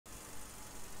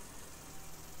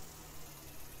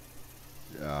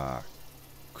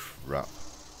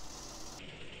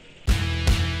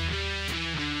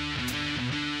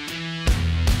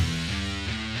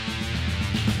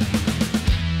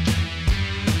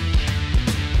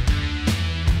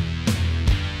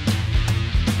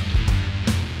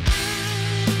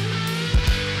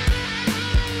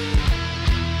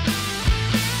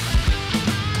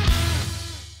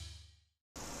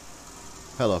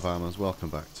Hello farmers, welcome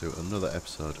back to another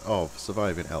episode of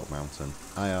Surviving Elk Mountain.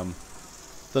 I am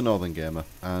the Northern Gamer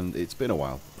and it's been a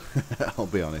while. I'll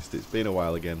be honest, it's been a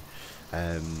while again.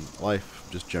 Life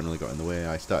just generally got in the way.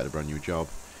 I started a brand new job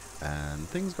and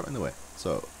things got in the way.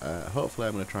 So hopefully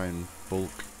I'm going to try and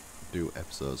bulk do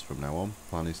episodes from now on.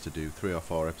 Plan is to do 3 or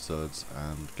 4 episodes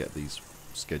and get these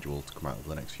scheduled to come out over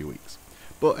the next few weeks.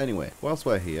 But anyway, whilst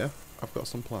we're here, I've got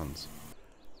some plans.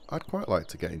 I'd quite like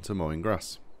to get into mowing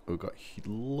grass. We've got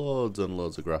loads and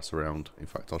loads of grass around. In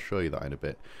fact, I'll show you that in a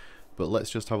bit. But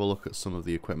let's just have a look at some of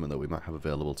the equipment that we might have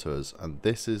available to us. And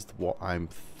this is what I'm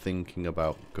thinking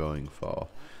about going for.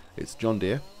 It's John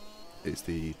Deere. It's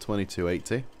the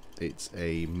 2280. It's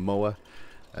a mower.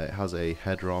 It has a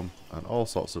header on and all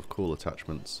sorts of cool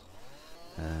attachments.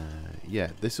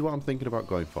 Yeah, this is what I'm thinking about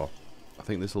going for. I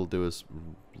think this will do us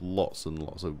lots and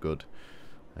lots of good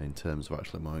in terms of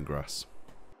actually mowing grass.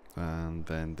 And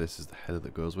then this is the header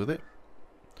that goes with it.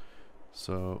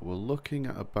 So we're looking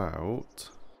at about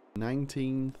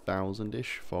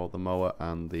 19,000-ish for the mower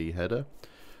and the header.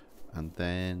 And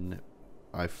then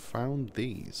I found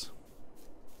these.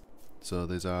 So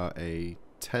these are a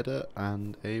tedder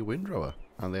and a windrower,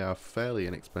 and they are fairly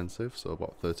inexpensive, so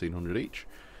about 1,300 each.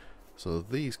 So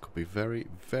these could be very,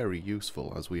 very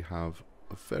useful as we have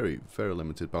a very, very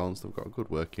limited balance. They've got a good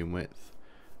working width.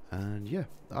 And yeah,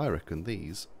 I reckon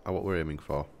these are what we're aiming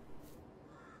for.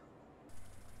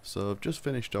 So I've just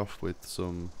finished off with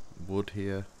some wood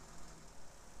here.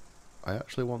 I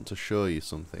actually want to show you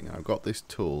something. I've got this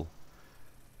tool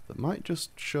that might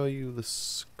just show you the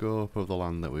scope of the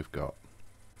land that we've got.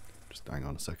 Just hang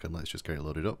on a second, let's just get it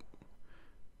loaded up.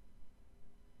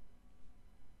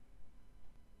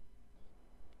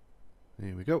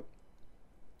 Here we go.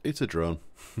 It's a drone.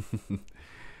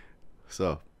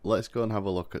 So let's go and have a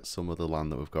look at some of the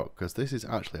land that we've got, because this is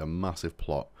actually a massive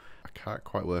plot. I can't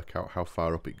quite work out how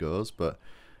far up it goes, but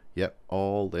yep,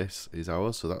 all this is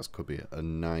ours, so that could be a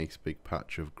nice big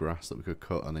patch of grass that we could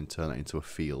cut and then turn it into a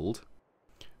field.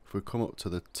 If we come up to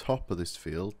the top of this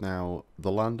field, now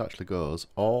the land actually goes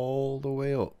all the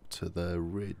way up to the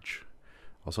ridge,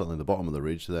 or certainly the bottom of the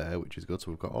ridge there, which is good.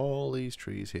 So we've got all these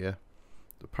trees here.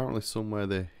 Apparently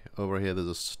somewhere over here there's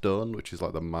a stone, which is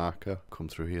like the marker. Come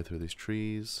through here through these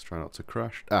trees, try not to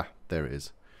crash. Ah, there it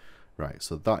is. Right,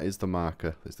 so that is the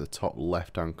marker. It's the top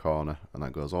left hand corner, and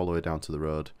that goes all the way down to the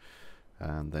road.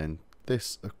 And then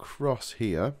this across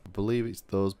here, I believe it's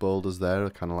those boulders there are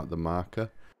kind of like the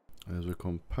marker. As we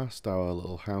come past our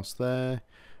little house there,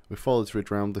 we follow this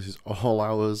ridge round. This is all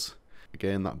ours.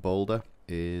 Again, that boulder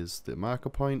is the marker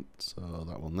point, so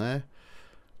that one there.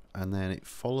 And then it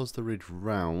follows the ridge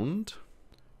round,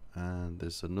 and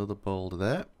there's another boulder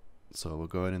there, so we're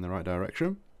going in the right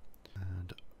direction,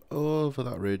 and over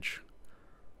that ridge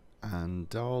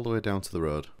and all the way down to the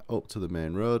road, up to the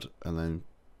main road, and then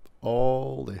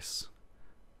all this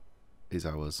is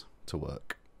ours to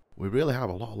work. We really have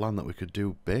a lot of land that we could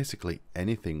do basically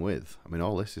anything with. I mean,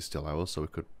 all this is still ours, so we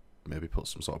could maybe put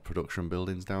some sort of production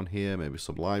buildings down here, maybe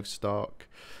some livestock.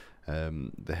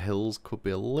 The hills could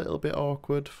be a little bit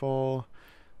awkward for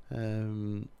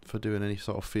doing any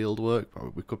sort of field work.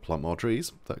 We could plant more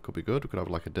trees. That could be good. We could have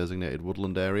like a designated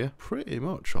woodland area. Pretty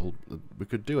much, we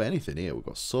could do anything here. We've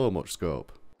got so much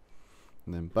scope.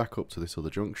 And then back up to this other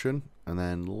junction, and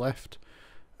then left.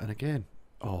 And again,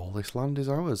 all this land is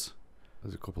ours.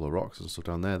 There's a couple of rocks and stuff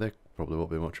down there. They probably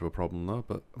won't be much of a problem though.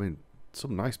 But I mean,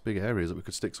 some nice big areas that we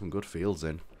could stick some good fields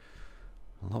in.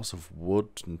 Lots of wood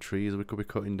and trees we could be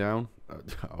cutting down.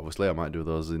 Obviously, I might do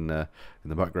those in the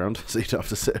background, so you don't have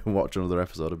to sit and watch another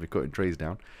episode of me cutting trees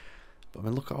down. But I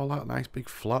mean, look at all that nice big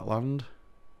flat land.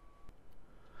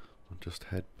 I'll just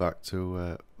head back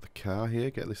to the car here,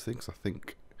 get this thing, because I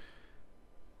think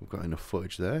we've got enough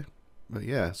footage there. But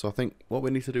yeah, so I think what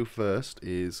we need to do first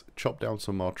is chop down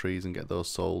some more trees and get those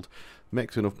sold.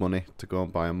 Make enough money to go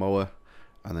and buy a mower.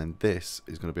 And then this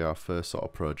is going to be our first sort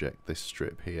of project, this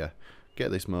strip here. Get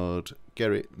this mowed,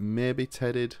 get it maybe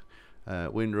tedded,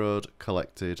 windrowed,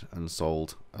 collected and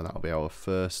sold, and that'll be our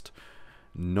first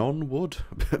non-wood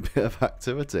bit of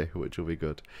activity, which will be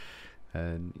good.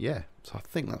 And yeah, so I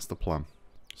think that's the plan.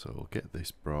 So we'll get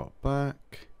this brought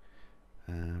back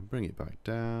and bring it back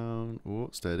down. Oh,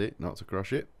 steady, not to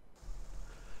crush it.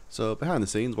 So behind the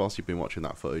scenes, whilst you've been watching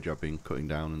that footage, I've been cutting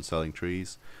down and selling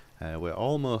trees. We're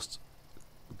almost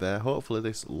there. Hopefully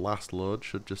this last load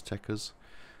should just take us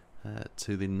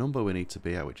to the number we need to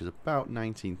be at, which is about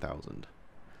 19,000.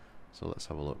 So let's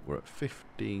have a look. We're at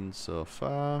 15 so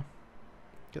far.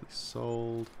 Get this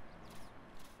sold.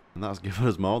 And that's given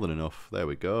us more than enough. There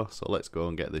we go. So let's go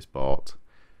and get this bought.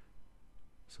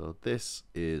 So this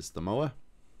is the mower.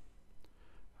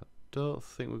 don't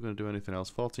think we're going to do anything else.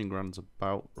 14 grand's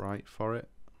about right for it.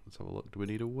 Let's have a look. Do we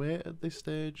need a weight at this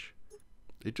stage?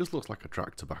 It just looks like a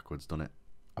tractor backwards, doesn't it?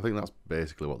 I think that's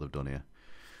basically what they've done here.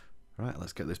 Right,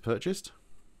 let's get this purchased.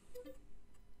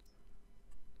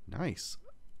 Nice.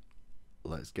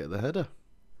 Let's get the header.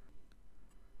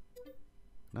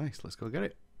 Nice, let's go get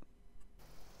it.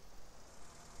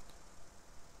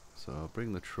 So I'll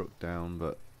bring the truck down,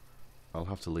 but I'll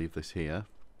have to leave this here.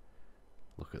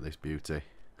 Look at this beauty.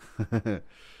 Right,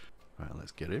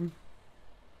 let's get him.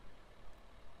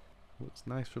 Looks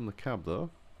nice from the cab though.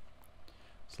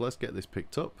 So let's get this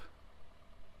picked up.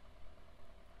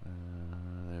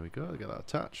 There we go, get that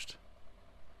attached.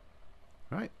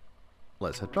 Right,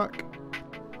 let's head back.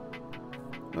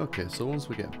 Okay, so once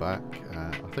we get back,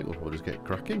 I think we'll just get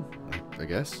cracking, I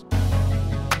guess.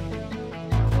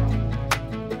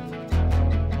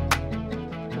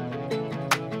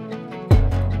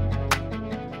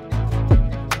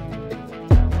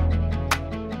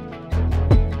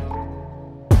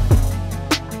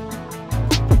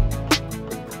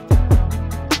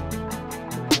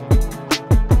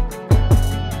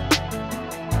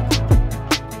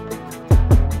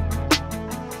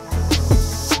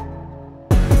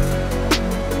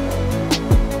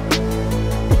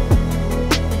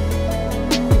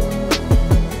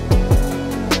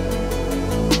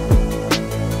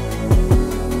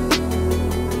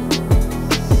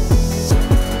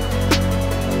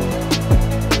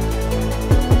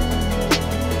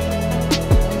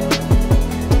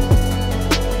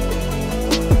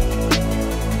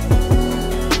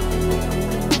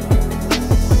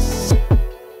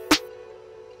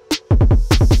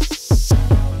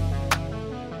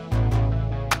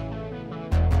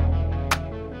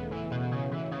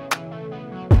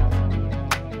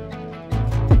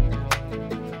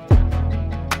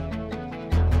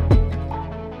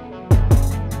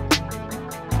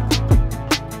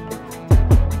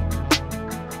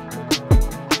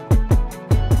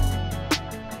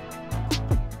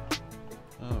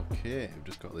 We've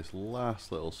just got this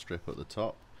last little strip at the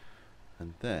top,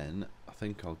 and then I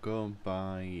think I'll go and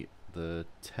buy the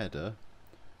tedder,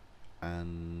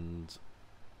 and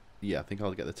yeah, I think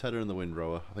I'll get the tedder and the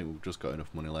windrower. I think we've just got enough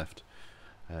money left.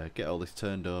 Get all this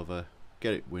turned over,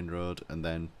 get it windrowed, and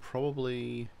then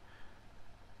probably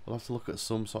I'll have to look at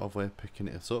some sort of way of picking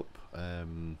it up. I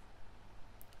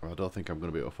don't think I'm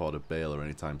going to be able to afford a baler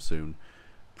anytime soon.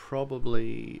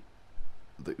 Probably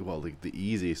the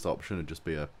easiest option would just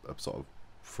be a sort of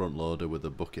front loader with a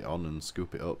bucket on and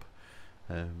scoop it up.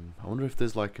 I wonder if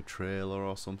there's like a trailer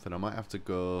or something. I might have to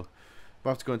go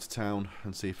into town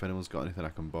and see if anyone's got anything I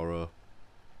can borrow.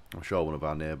 I'm sure one of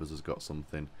our neighbours has got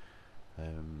something.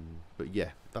 But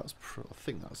yeah, I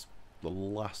think that's the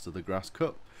last of the grass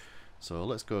cut. So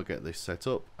let's go get this set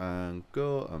up and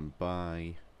go and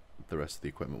buy the rest of the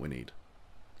equipment we need.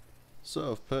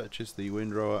 So I've purchased the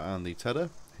windrower and the tedder.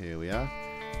 Here we are.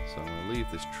 So I'm going to leave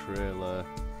this trailer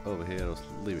over here.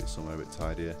 I'll leave it somewhere a bit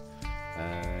tidier.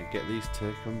 Get these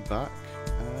taken back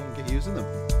and get using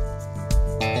them.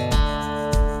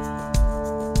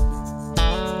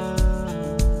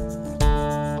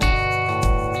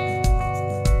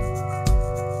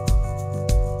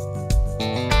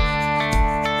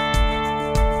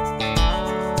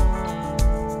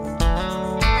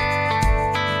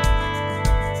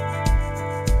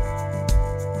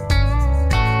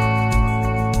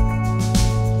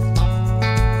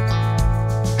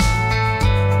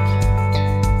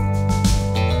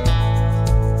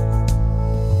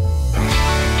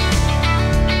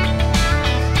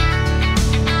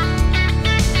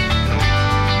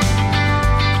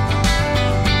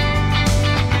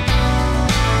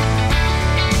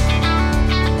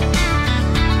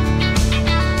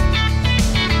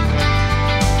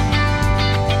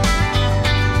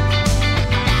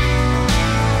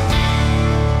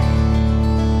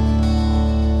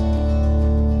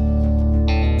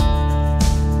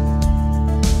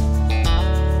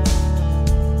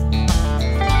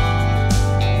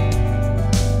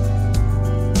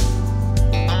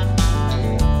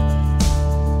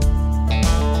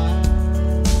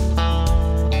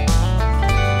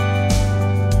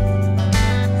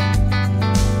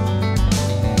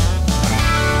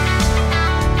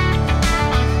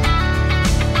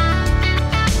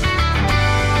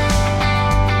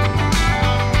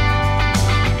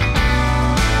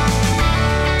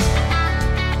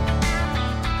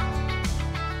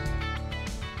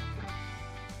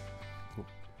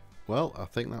 Well, I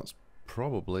think that's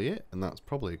probably it, and that's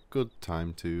probably a good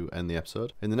time to end the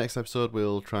episode. In the next episode,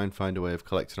 we'll try and find a way of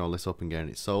collecting all this up and getting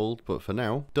it sold, but for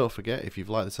now, don't forget, if you've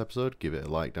liked this episode, give it a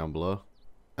like down below,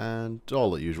 and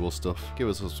all the usual stuff. Give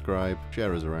us a subscribe,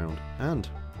 share us around, and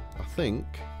I think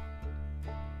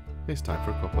it's time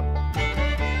for a cuppa.